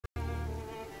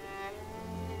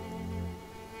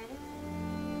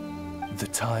The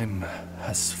time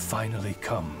has finally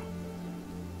come.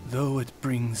 Though it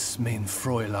brings main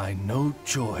Fräulein no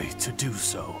joy to do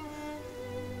so,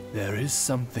 there is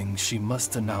something she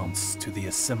must announce to the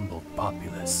assembled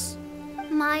populace.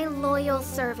 My loyal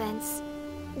servants,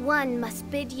 one must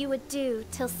bid you adieu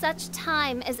till such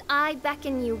time as I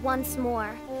beckon you once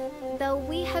more. Though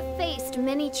we have faced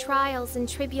many trials and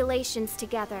tribulations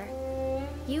together,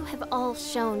 you have all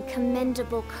shown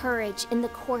commendable courage in the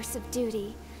course of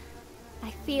duty. I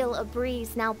feel a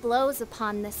breeze now blows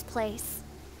upon this place,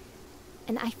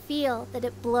 and I feel that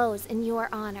it blows in your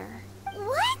honor.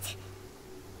 What?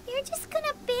 You're just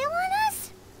gonna bail on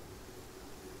us?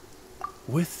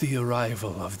 With the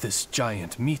arrival of this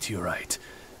giant meteorite,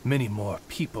 many more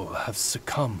people have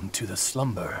succumbed to the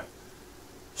slumber.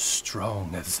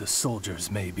 Strong as the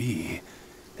soldiers may be,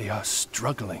 they are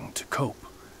struggling to cope.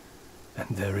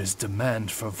 And there is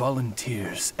demand for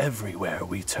volunteers everywhere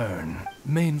we turn.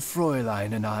 Main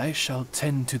Fräulein and I shall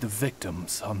tend to the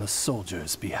victims on the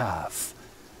soldiers' behalf.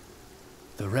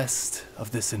 The rest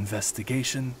of this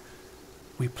investigation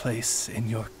we place in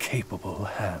your capable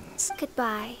hands.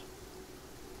 Goodbye.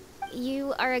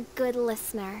 You are a good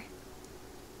listener.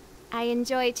 I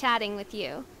enjoy chatting with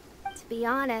you. To be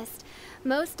honest,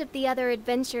 most of the other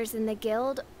adventurers in the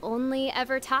guild only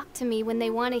ever talk to me when they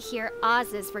want to hear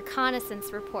Oz's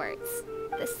reconnaissance reports.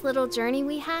 This little journey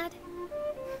we had,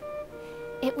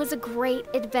 it was a great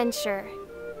adventure.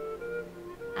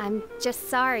 I'm just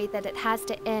sorry that it has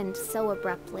to end so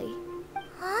abruptly.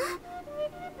 Huh?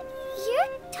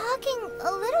 You're talking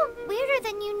a little weirder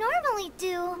than you normally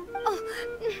do. Oh,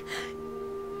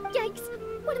 yikes.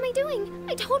 What am I doing?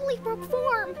 I totally broke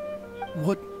form.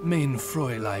 What main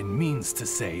Fräulein means to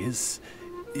say is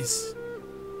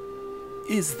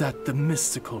that the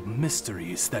mystical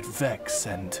mysteries that vex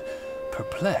and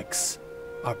perplex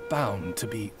are bound to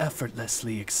be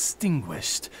effortlessly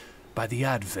extinguished by the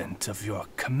advent of your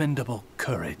commendable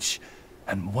courage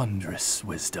and wondrous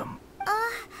wisdom.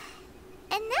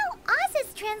 And now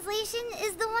Oz's translation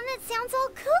is the one that sounds all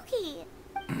kooky.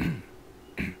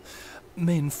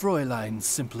 Main Fräulein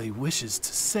simply wishes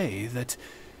to say that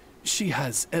she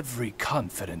has every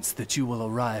confidence that you will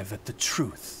arrive at the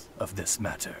truth of this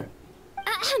matter.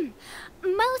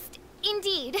 Most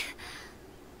indeed.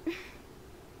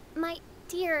 My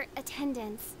dear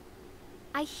attendants,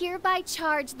 I hereby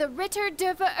charge the Ritter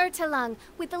der Verurteilung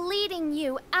with leading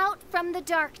you out from the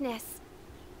darkness,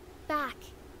 back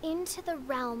into the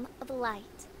realm of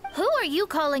light. Who are you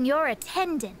calling your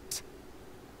attendant?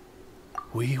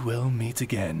 We will meet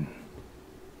again.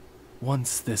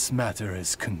 Once this matter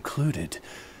is concluded,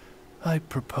 I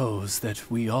propose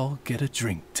that we all get a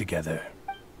drink together.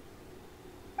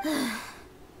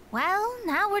 Well,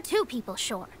 now we're 2 people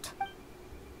short.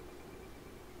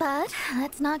 But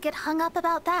let's not get hung up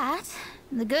about that.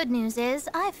 The good news is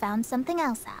I found something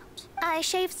else out. I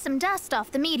shaved some dust off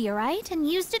the meteorite and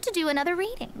used it to do another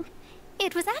reading.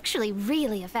 It was actually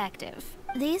really effective.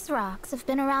 These rocks have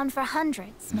been around for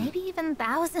hundreds, maybe even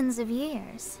thousands of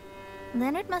years.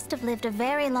 Leonard must have lived a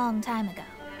very long time ago.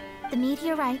 The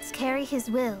meteorites carry his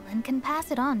will and can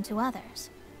pass it on to others.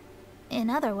 In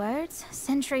other words,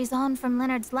 centuries on from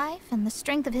Leonard's life, and the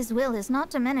strength of his will is not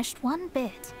diminished one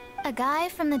bit. A guy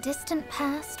from the distant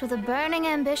past with a burning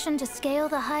ambition to scale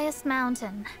the highest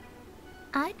mountain.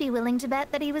 I'd be willing to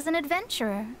bet that he was an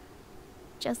adventurer.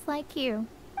 Just like you.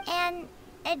 An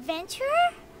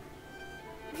adventurer?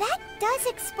 That does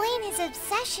explain his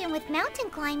obsession with mountain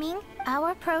climbing.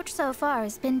 Our approach so far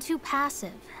has been too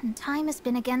passive, and time has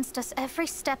been against us every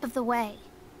step of the way.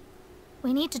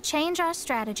 We need to change our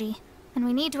strategy, and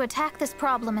we need to attack this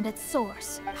problem at its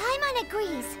source. Paimon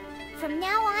agrees. From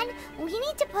now on, we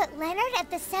need to put Leonard at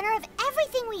the center of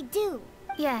everything we do.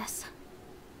 Yes.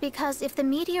 Because if the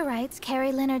meteorites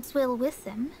carry Leonard's will with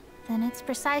them, then it's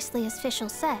precisely as Fischl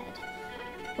said.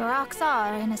 The rocks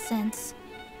are, in a sense,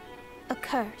 a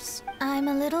curse. I'm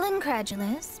a little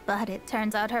incredulous, but it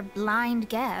turns out her blind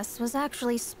guess was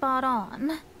actually spot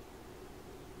on.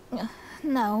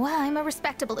 No, I'm a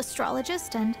respectable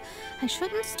astrologist, and I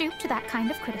shouldn't stoop to that kind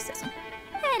of criticism.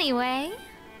 Anyway,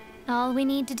 all we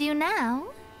need to do now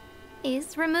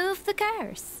is remove the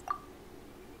curse.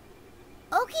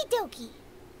 Okie dokie.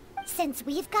 Since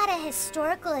we've got a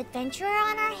historical adventurer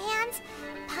on our hands,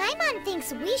 Paimon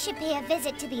thinks we should pay a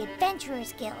visit to the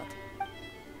Adventurers Guild.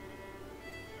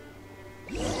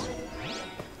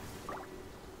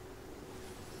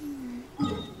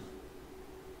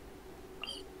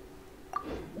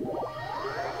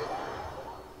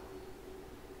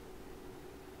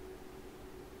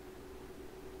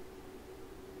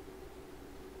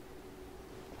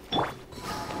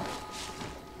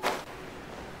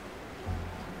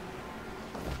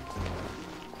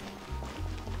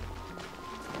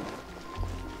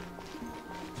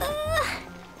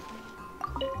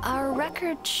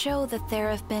 records show that there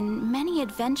have been many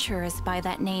adventurers by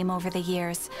that name over the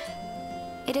years.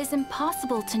 It is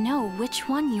impossible to know which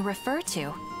one you refer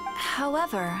to.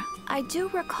 However, I do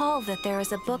recall that there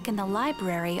is a book in the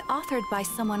library authored by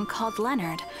someone called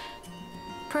Leonard.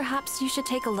 Perhaps you should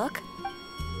take a look?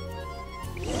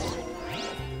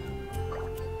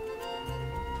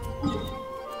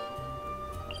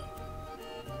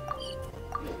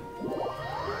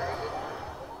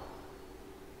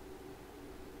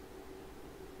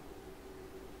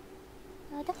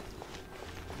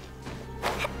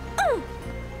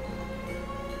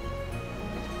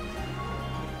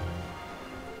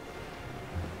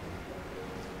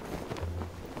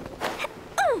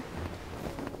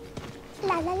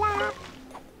 La la la.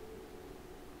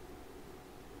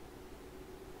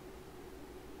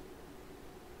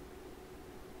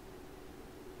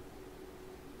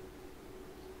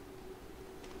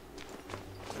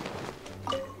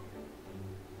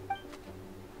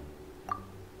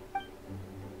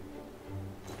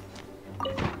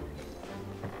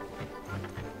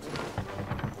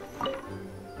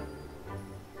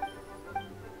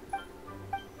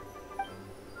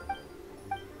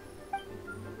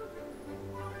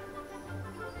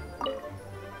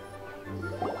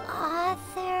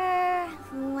 Author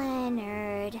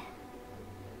Leonard.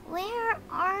 Where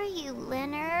are you,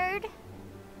 Leonard?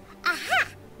 Aha!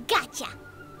 Gotcha!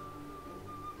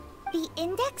 The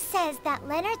index says that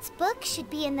Leonard's book should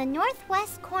be in the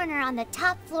northwest corner on the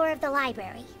top floor of the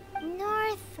library.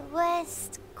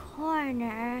 Northwest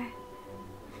corner.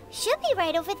 Should be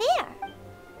right over there.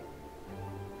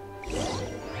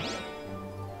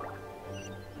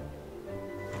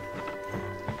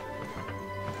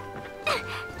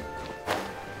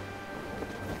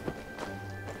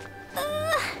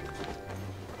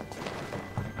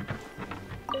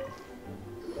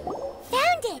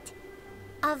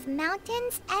 Of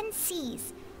Mountains and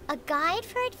Seas, a guide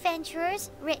for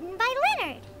adventurers written by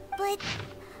Leonard. But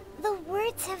the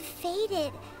words have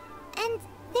faded, and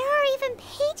there are even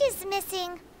pages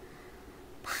missing.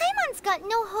 Paimon's got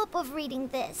no hope of reading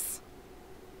this.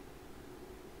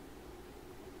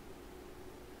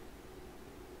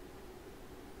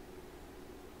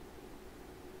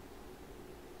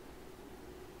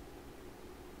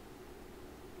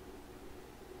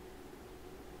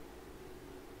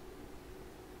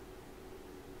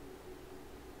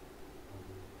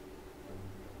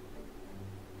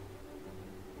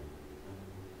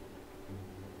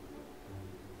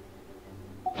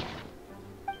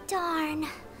 Darn.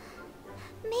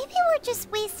 Maybe we're just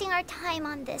wasting our time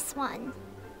on this one.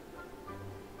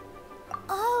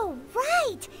 Oh,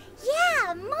 right!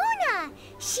 Yeah, Mona!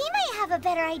 She might have a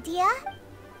better idea.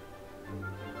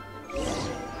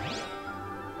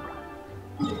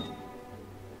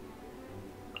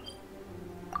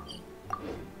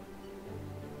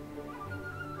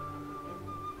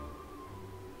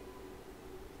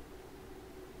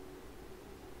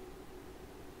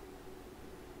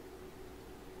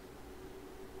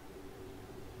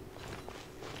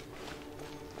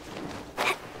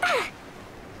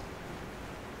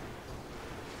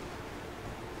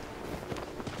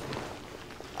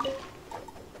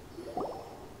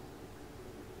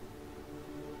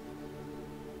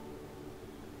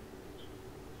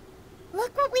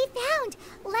 Look what we found!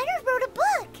 Leonard wrote a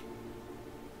book!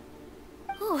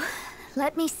 Ooh,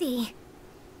 let me see.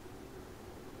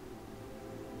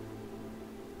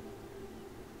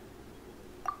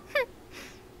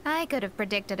 I could have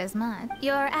predicted as much.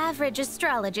 Your average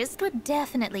astrologist would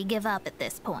definitely give up at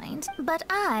this point. But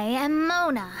I am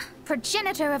Mona,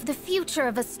 progenitor of the future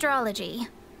of astrology.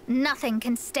 Nothing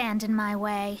can stand in my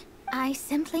way. I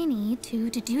simply need to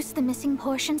deduce the missing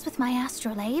portions with my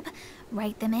astrolabe,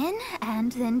 write them in,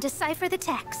 and then decipher the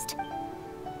text.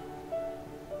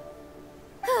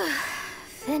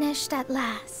 Finished at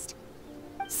last.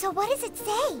 So what does it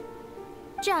say?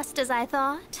 Just as I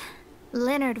thought.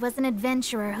 Leonard was an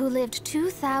adventurer who lived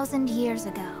 2,000 years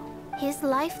ago. His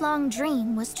lifelong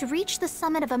dream was to reach the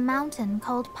summit of a mountain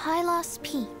called Pylos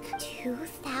Peak.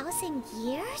 2,000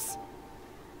 years?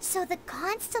 So the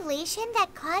constellation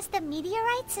that caused the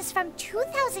meteorites is from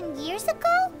 2,000 years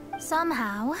ago?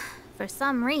 Somehow, for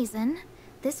some reason,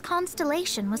 this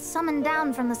constellation was summoned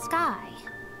down from the sky.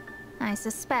 I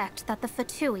suspect that the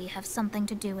Fatui have something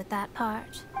to do with that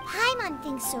part. Paimon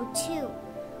thinks so too.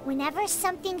 Whenever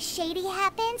something shady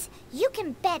happens, you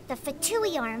can bet the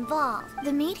Fatui are involved.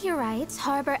 The meteorites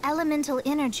harbor elemental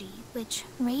energy, which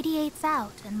radiates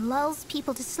out and lulls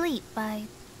people to sleep by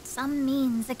some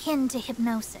means akin to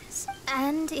hypnosis.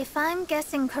 And if I'm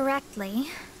guessing correctly,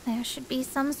 there should be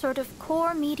some sort of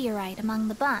core meteorite among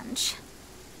the bunch,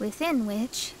 within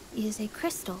which is a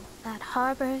crystal that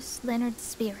harbors Leonard's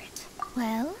spirit.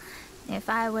 Well, if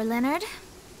I were Leonard,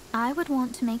 I would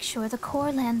want to make sure the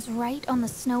core lands right on the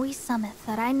snowy summit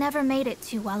that I never made it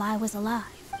to while I was alive.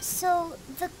 So,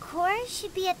 the core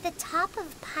should be at the top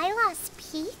of Pylos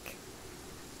Peak?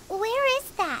 Where is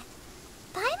that?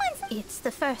 Paimon's... It's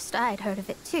the first I'd heard of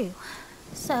it too.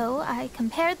 So, I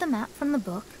compared the map from the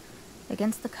book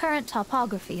against the current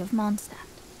topography of Mondstadt.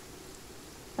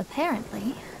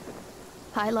 Apparently,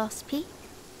 Pylos Peak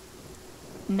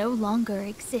no longer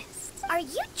exists. Are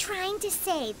you trying to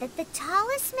say that the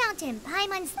tallest mountain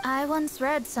Paimon's... I once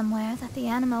read somewhere that the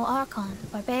Animo Archon,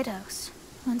 Barbados,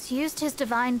 once used his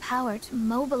divine power to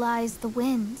mobilize the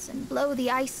winds and blow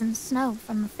the ice and snow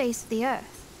from the face of the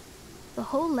earth. The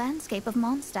whole landscape of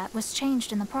Mondstadt was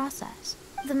changed in the process.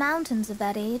 The mountains of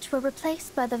that age were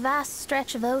replaced by the vast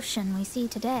stretch of ocean we see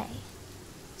today.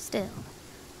 Still,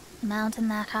 a mountain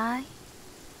that high,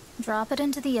 drop it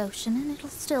into the ocean and it'll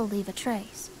still leave a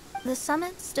trace. The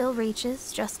summit still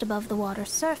reaches just above the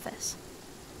water's surface.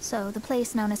 So the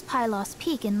place known as Pylos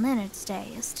Peak in Leonard's day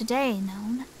is today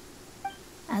known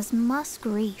as Musk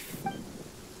Reef.